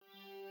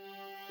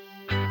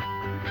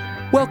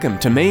Welcome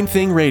to Main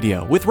Thing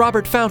Radio with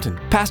Robert Fountain,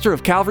 pastor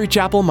of Calvary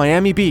Chapel,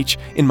 Miami Beach,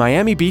 in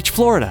Miami Beach,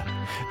 Florida.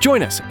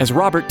 Join us as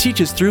Robert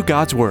teaches through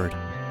God's Word.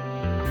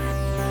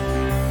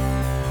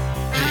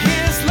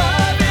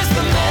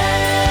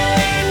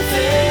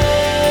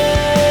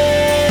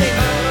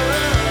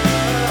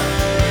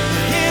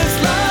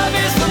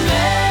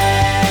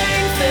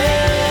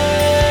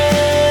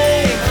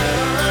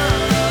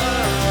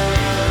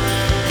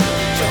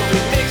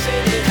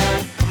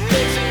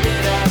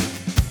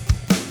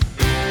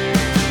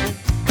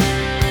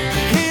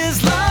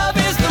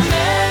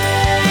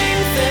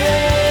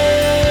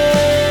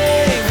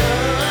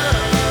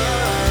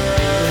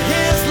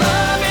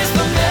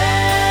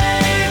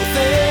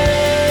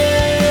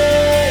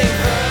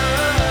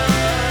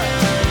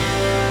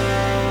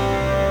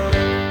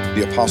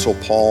 Apostle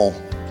Paul,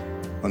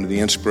 under the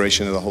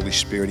inspiration of the Holy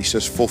Spirit, he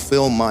says,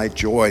 fulfill my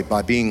joy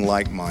by being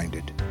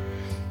like-minded,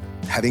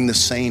 having the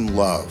same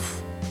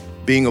love,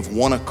 being of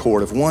one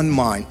accord, of one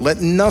mind.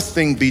 Let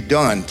nothing be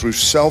done through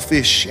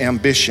selfish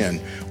ambition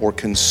or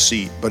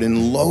conceit, but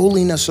in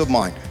lowliness of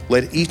mind,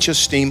 let each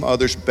esteem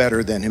others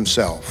better than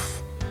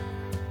himself.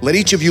 Let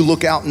each of you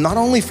look out not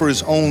only for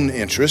his own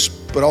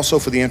interest, but also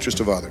for the interest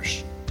of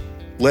others.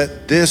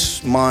 Let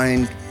this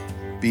mind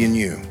be in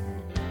you,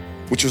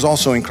 which was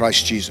also in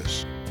Christ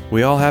Jesus.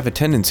 We all have a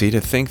tendency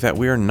to think that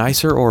we are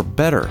nicer or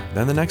better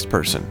than the next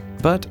person.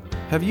 But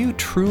have you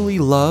truly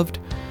loved?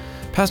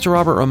 Pastor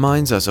Robert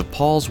reminds us of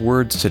Paul's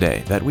words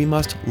today that we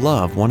must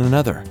love one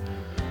another.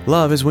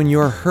 Love is when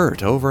you're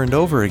hurt over and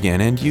over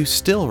again and you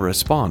still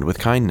respond with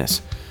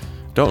kindness.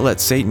 Don't let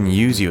Satan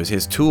use you as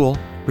his tool.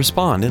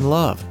 Respond in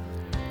love.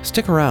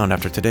 Stick around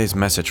after today's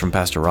message from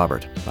Pastor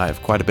Robert. I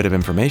have quite a bit of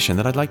information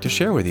that I'd like to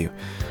share with you.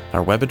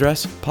 Our web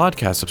address,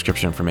 podcast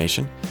subscription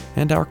information,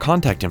 and our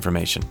contact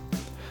information.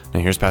 Now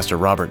here's Pastor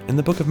Robert in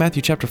the book of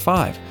Matthew chapter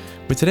 5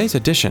 with today's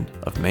edition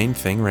of Main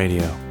Thing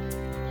Radio.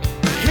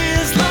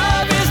 His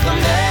love is the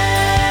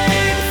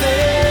main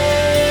thing.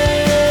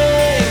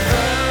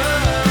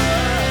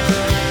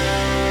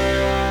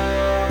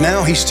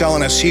 Now he's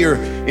telling us here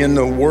in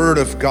the Word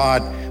of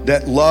God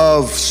that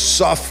love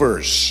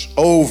suffers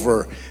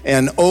over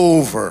and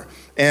over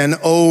and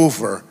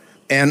over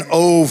and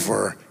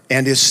over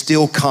and is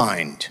still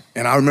kind.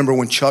 And I remember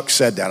when Chuck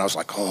said that, I was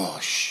like, oh,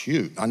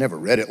 shoot, I never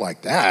read it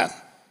like that.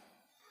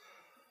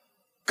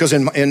 Because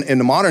in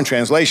the modern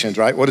translations,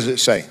 right, what does it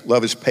say?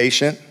 Love is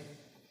patient,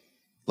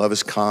 love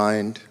is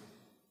kind.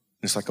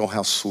 It's like, oh,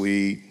 how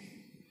sweet.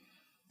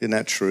 Isn't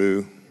that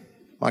true?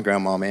 My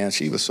grandma, man,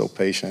 she was so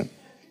patient.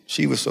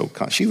 She was so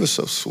kind. She was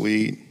so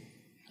sweet.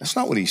 That's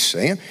not what he's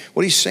saying.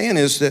 What he's saying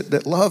is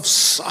that love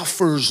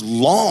suffers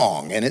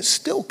long and it's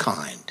still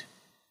kind.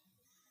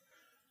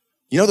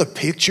 You know the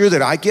picture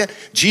that I get?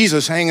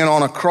 Jesus hanging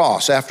on a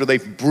cross after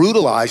they've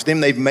brutalized him,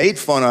 they've made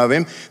fun of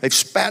him, they've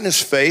spat in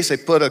his face, they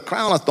put a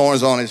crown of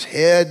thorns on his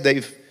head,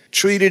 they've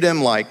treated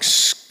him like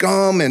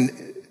scum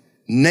and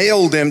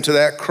nailed him to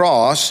that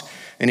cross,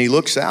 and he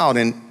looks out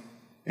and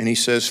he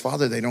says,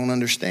 Father, they don't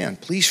understand.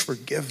 Please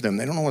forgive them.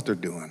 They don't know what they're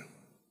doing.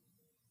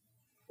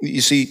 You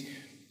see,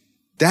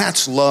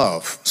 that's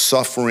love,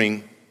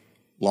 suffering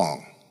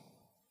long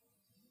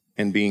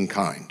and being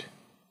kind.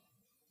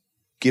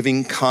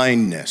 Giving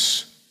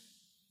kindness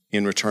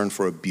in return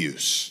for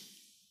abuse,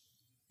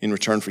 in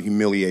return for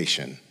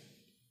humiliation,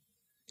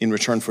 in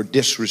return for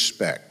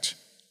disrespect.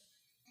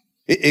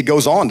 It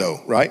goes on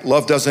though, right?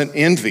 Love doesn't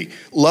envy.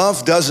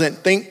 Love doesn't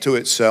think to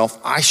itself,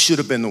 I should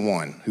have been the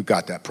one who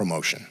got that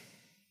promotion.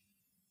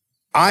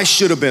 I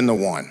should have been the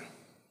one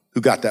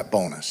who got that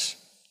bonus.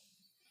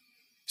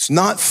 It's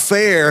not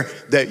fair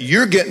that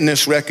you're getting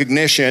this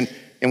recognition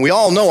and we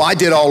all know I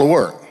did all the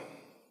work.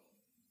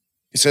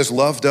 It says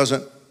love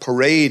doesn't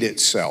parade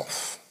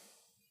itself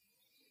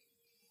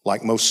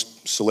like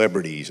most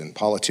celebrities and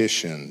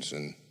politicians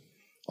and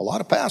a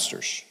lot of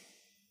pastors,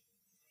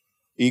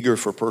 eager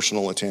for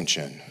personal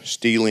attention,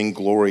 stealing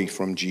glory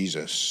from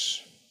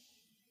Jesus.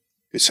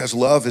 It says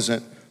love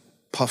isn't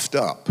puffed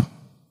up.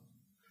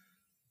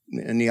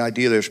 And the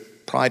idea there's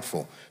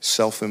prideful,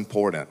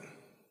 self-important,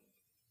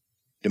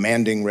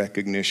 demanding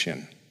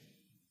recognition,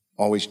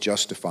 always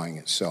justifying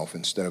itself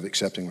instead of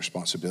accepting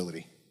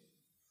responsibility.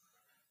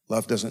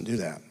 Love doesn't do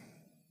that.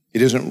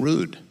 It isn't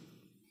rude.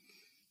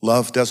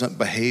 Love doesn't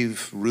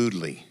behave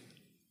rudely.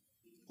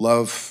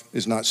 Love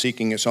is not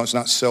seeking its own. It's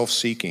not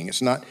self-seeking.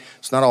 It's not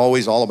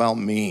always all about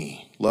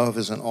me. Love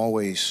isn't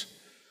always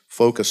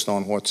focused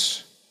on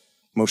what's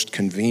most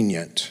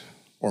convenient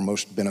or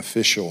most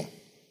beneficial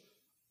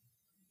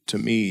to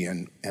me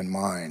and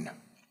mine.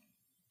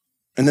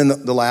 And then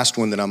the last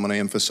one that I'm going to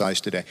emphasize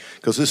today,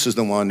 because this is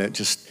the one that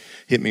just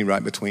hit me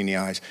right between the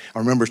eyes. I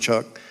remember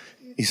Chuck,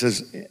 he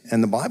says,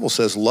 and the Bible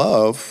says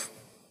love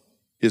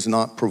is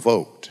not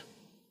provoked.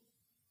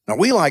 Now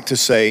we like to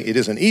say it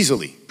isn't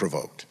easily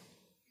provoked.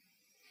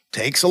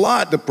 Takes a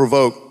lot to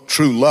provoke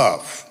true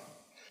love.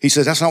 He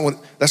says that's not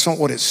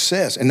what it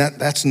says, and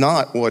that's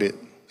not what it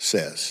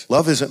says.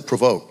 Love isn't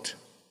provoked.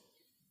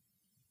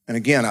 And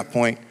again, I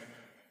point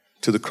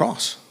to the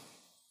cross.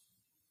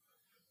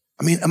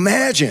 I mean,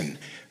 imagine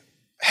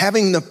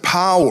having the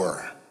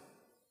power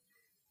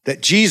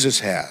that Jesus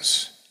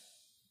has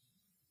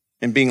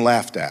and being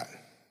laughed at.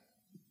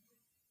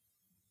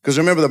 Because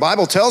remember, the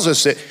Bible tells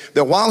us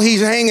that while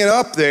he's hanging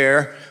up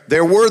there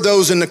were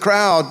those in the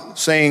crowd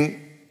saying,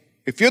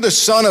 if you're the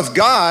Son of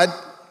God,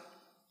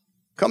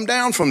 come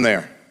down from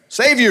there.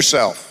 Save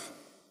yourself.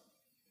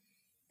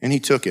 And he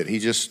took it. He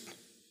just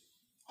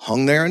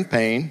hung there in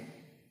pain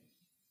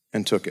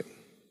and took it.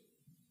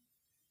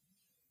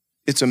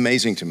 It's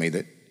amazing to me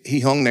that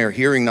he hung there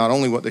hearing not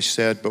only what they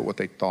said, but what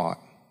they thought.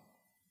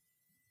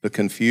 The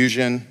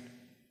confusion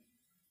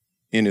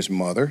in his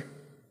mother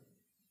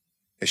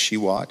as she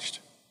watched.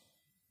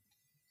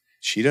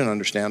 She didn't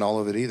understand all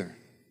of it either.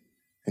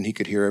 And he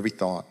could hear every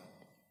thought.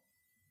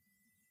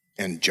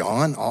 And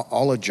John,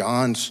 all of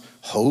John's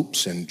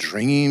hopes and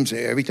dreams,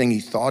 everything he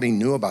thought he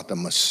knew about the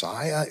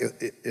Messiah,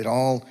 it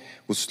all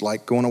was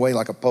like going away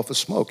like a puff of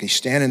smoke. He's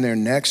standing there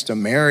next to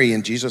Mary,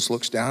 and Jesus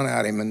looks down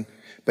at him and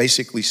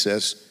basically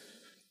says,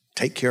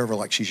 take care of her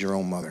like she's your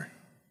own mother.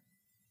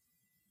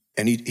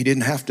 And he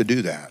didn't have to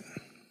do that.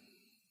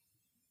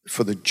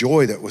 For the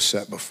joy that was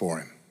set before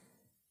him,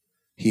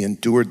 he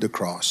endured the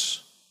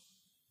cross,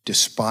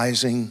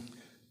 despising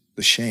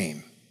the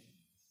shame,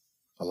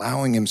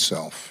 allowing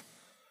himself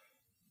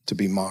to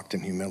be mocked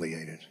and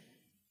humiliated.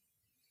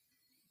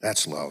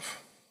 That's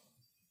love.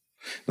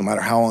 No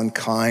matter how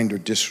unkind or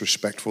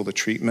disrespectful the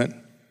treatment,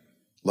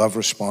 love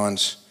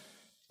responds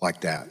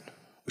like that,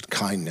 with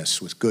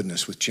kindness, with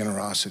goodness, with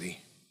generosity.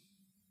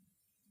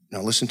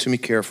 Now listen to me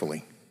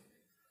carefully.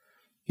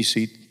 You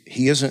see,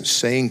 he isn't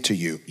saying to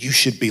you, you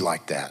should be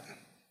like that.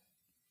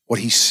 What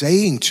he's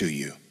saying to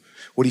you,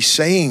 what he's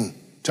saying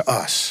to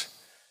us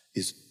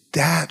is,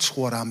 that's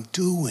what I'm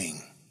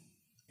doing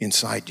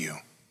inside you.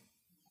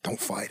 Don't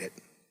fight it.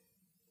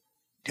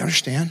 Do you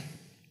understand?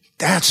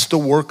 That's the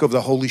work of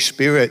the Holy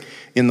Spirit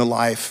in the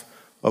life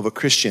of a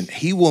Christian.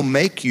 He will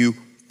make you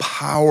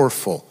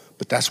powerful,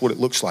 but that's what it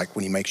looks like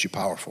when he makes you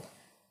powerful.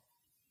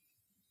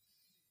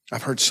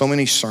 I've heard so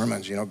many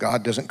sermons,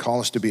 God doesn't call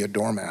us to be a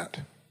doormat.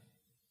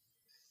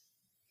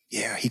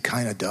 Yeah, he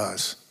kind of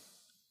does.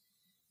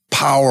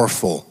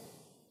 Powerful,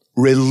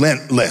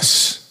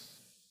 relentless,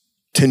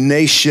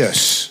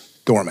 tenacious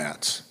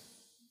doormats.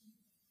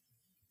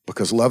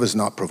 Because love is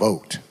not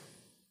provoked.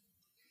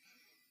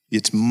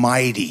 It's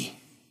mighty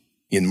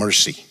in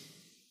mercy.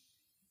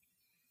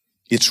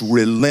 It's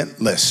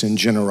relentless in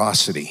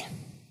generosity.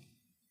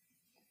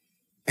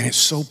 And it's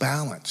so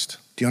balanced.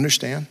 Do you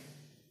understand?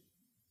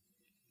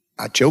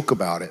 I joke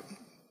about it,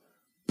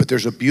 but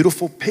there's a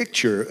beautiful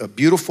picture, a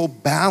beautiful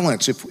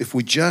balance if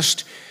we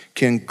just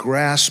can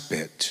grasp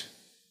it.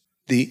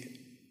 The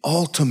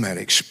ultimate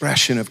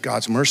expression of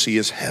God's mercy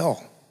is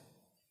hell.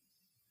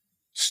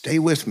 Stay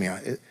with me.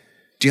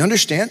 Do you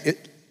understand?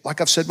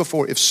 Like I've said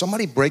before, if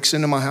somebody breaks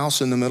into my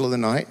house in the middle of the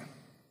night,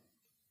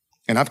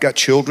 and I've got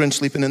children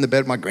sleeping in the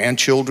bed, my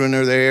grandchildren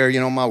are there,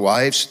 my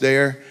wife's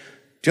there,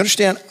 do you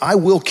understand? I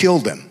will kill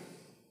them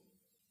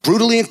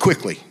brutally and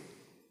quickly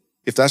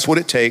if that's what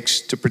it takes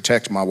to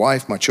protect my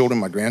wife, my children,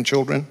 my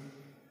grandchildren.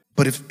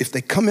 But if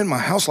they come in my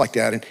house like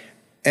that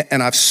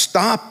and I've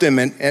stopped them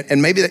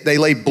and maybe they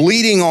lay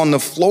bleeding on the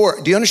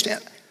floor, do you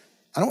understand?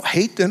 I don't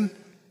hate them.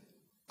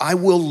 I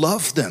will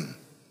love them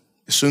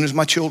as soon as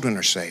my children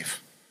are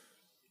safe.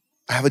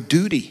 I have a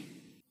duty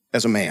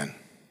as a man,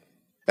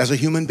 as a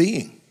human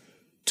being,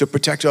 to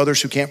protect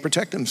others who can't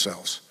protect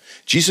themselves.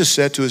 Jesus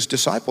said to his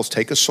disciples,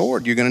 take a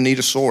sword. You're going to need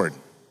a sword.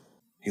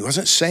 He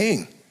wasn't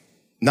saying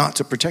not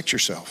to protect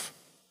yourself.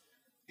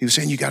 He was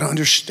saying you got to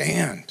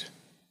understand.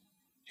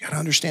 You got to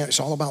understand. It's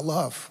all about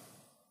love.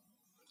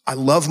 I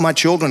love my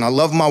children. I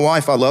love my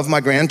wife. I love my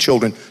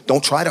grandchildren.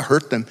 Don't try to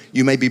hurt them.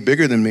 You may be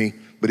bigger than me,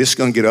 but it's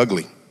going to get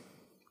ugly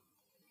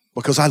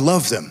because I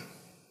love them.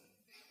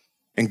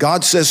 And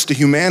God says to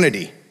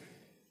humanity,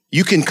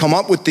 you can come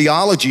up with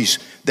theologies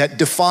that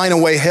define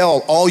away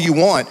hell all you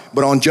want,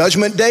 but on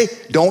Judgment Day,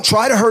 don't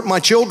try to hurt my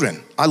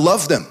children. I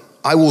love them.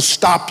 I will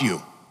stop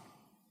you.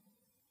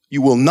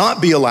 You will not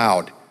be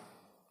allowed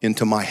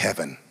into my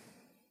heaven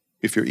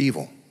if you're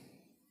evil.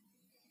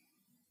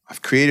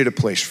 I've created a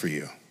place for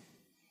you.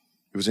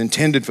 It was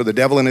intended for the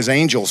devil and his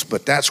angels,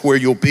 but that's where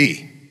you'll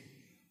be.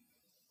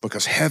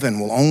 Because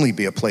heaven will only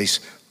be a place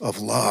of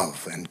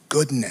love and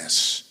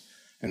goodness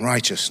and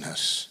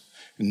righteousness.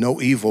 And no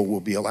evil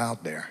will be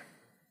allowed there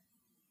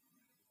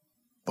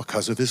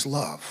because of his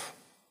love.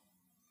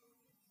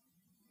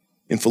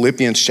 In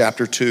Philippians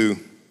chapter 2,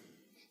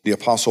 the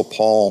Apostle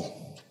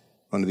Paul,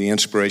 under the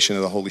inspiration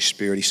of the Holy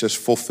Spirit, he says,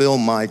 fulfill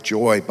my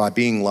joy by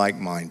being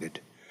like-minded,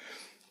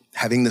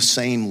 having the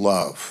same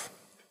love,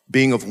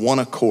 being of one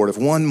accord, of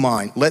one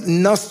mind. Let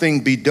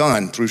nothing be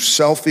done through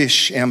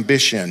selfish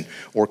ambition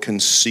or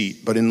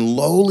conceit, but in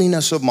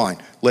lowliness of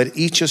mind, let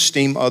each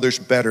esteem others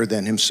better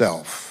than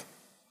himself.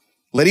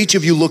 Let each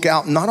of you look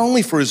out not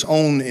only for his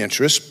own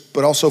interest,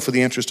 but also for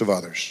the interest of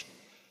others.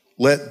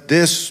 Let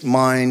this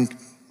mind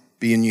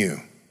be in you,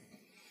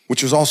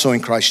 which was also in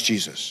Christ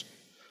Jesus,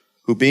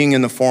 who being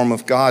in the form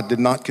of God did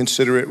not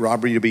consider it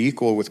robbery to be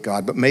equal with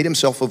God, but made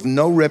himself of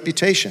no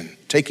reputation,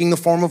 taking the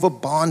form of a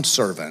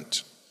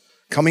bondservant,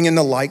 coming in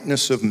the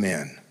likeness of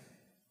men.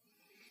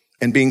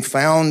 And being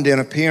found in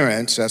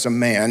appearance as a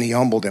man, he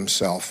humbled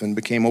himself and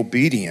became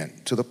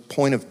obedient to the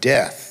point of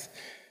death,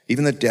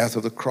 even the death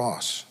of the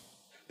cross.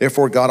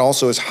 Therefore, God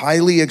also has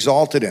highly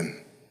exalted him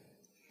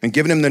and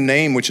given him the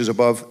name which is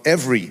above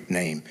every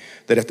name,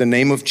 that at the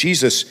name of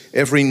Jesus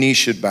every knee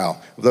should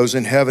bow, of those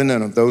in heaven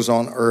and of those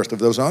on earth, of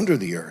those under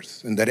the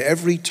earth, and that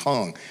every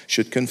tongue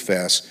should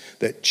confess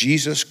that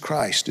Jesus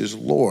Christ is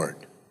Lord,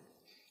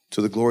 to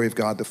the glory of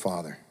God the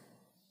Father.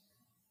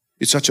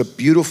 It's such a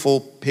beautiful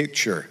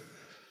picture,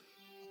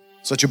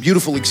 such a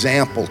beautiful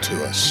example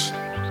to us.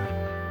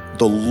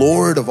 The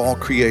Lord of all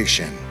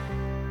creation,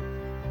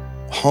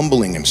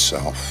 humbling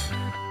himself,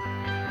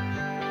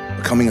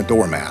 becoming a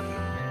doormat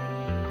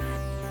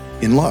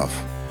in love.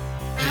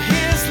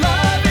 His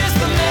love is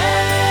the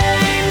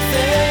main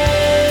thing.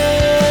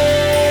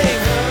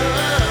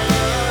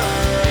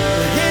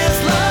 His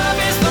love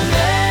is the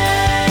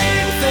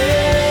main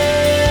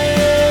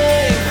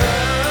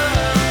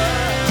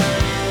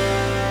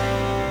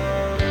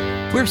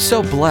thing. We're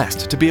so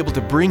blessed to be able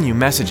to bring you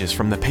messages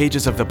from the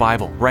pages of the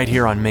Bible right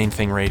here on Main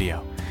Thing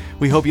Radio.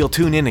 We hope you'll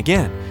tune in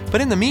again,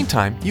 but in the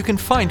meantime, you can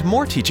find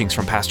more teachings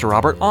from Pastor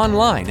Robert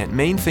online at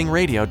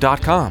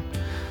mainthingradio.com.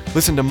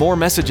 Listen to more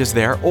messages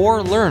there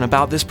or learn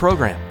about this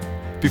program.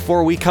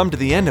 Before we come to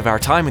the end of our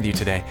time with you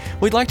today,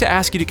 we'd like to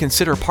ask you to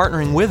consider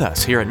partnering with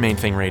us here at Main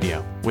Thing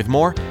Radio. With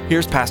more,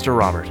 here's Pastor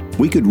Robert.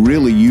 We could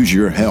really use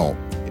your help.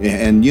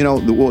 And you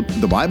know,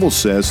 the Bible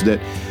says that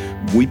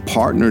we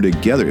partner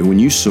together. When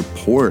you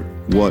support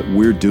what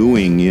we're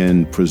doing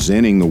in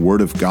presenting the Word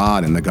of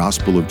God and the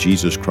gospel of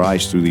Jesus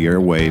Christ through the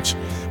airwaves,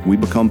 we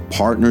become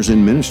partners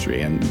in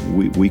ministry, and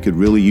we could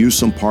really use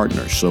some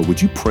partners. So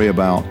would you pray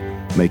about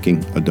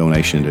making a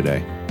donation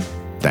today?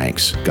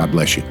 Thanks. God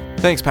bless you.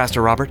 Thanks,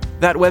 Pastor Robert.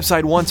 That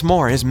website once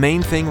more is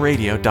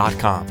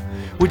mainthingradio.com.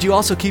 Would you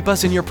also keep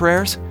us in your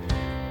prayers?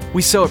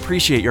 We so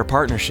appreciate your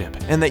partnership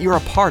and that you're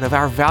a part of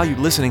our valued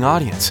listening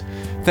audience.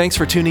 Thanks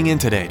for tuning in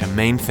today to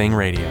Main Thing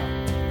Radio.